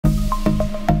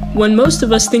When most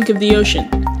of us think of the ocean,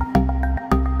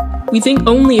 we think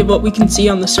only of what we can see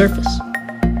on the surface.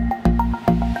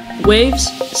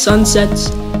 Waves, sunsets,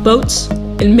 boats,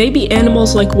 and maybe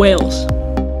animals like whales.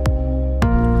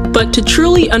 But to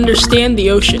truly understand the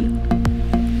ocean,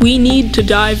 we need to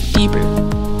dive deeper.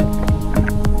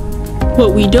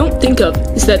 What we don't think of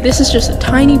is that this is just a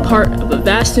tiny part of a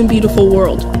vast and beautiful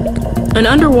world. An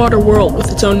underwater world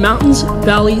with its own mountains,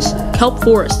 valleys, kelp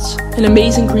forests, and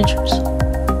amazing creatures.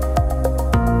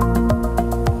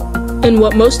 And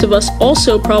what most of us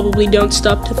also probably don't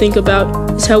stop to think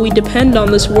about is how we depend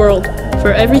on this world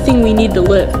for everything we need to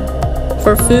live.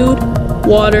 For food,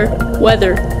 water,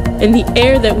 weather, and the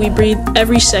air that we breathe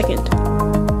every second.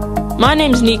 My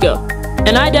name's Nico,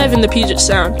 and I dive in the Puget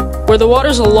Sound, where the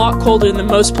water's a lot colder than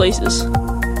most places.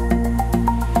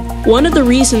 One of the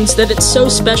reasons that it's so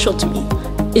special to me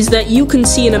is that you can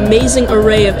see an amazing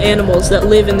array of animals that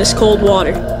live in this cold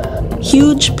water.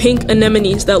 Huge pink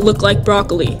anemones that look like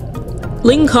broccoli.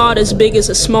 Lingcod as big as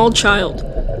a small child,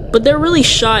 but they're really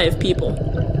shy of people.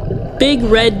 Big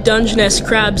red Dungeness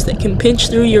crabs that can pinch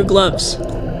through your gloves.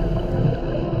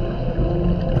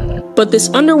 But this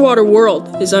underwater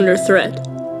world is under threat.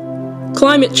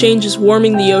 Climate change is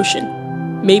warming the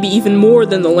ocean, maybe even more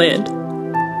than the land.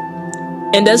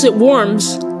 And as it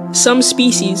warms, some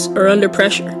species are under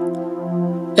pressure.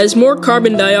 As more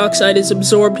carbon dioxide is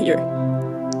absorbed here,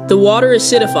 the water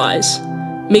acidifies,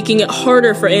 making it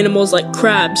harder for animals like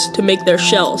crabs to make their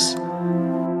shells.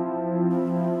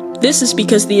 This is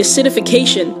because the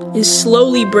acidification is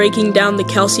slowly breaking down the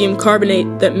calcium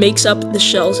carbonate that makes up the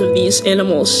shells of these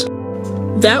animals.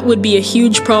 That would be a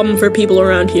huge problem for people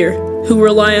around here, who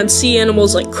rely on sea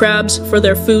animals like crabs for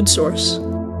their food source.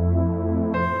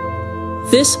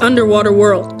 This underwater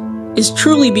world is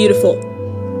truly beautiful.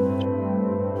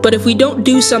 But if we don't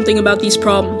do something about these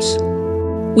problems,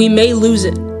 we may lose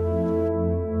it.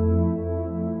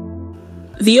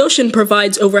 The ocean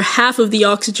provides over half of the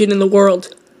oxygen in the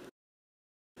world,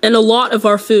 and a lot of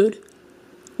our food.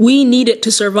 We need it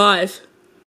to survive.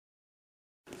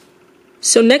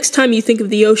 So next time you think of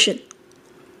the ocean,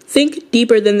 think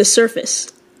deeper than the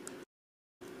surface.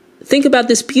 Think about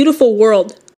this beautiful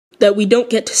world that we don't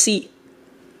get to see,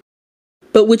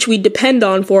 but which we depend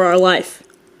on for our life.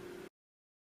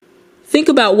 Think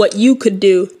about what you could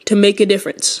do to make a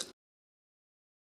difference.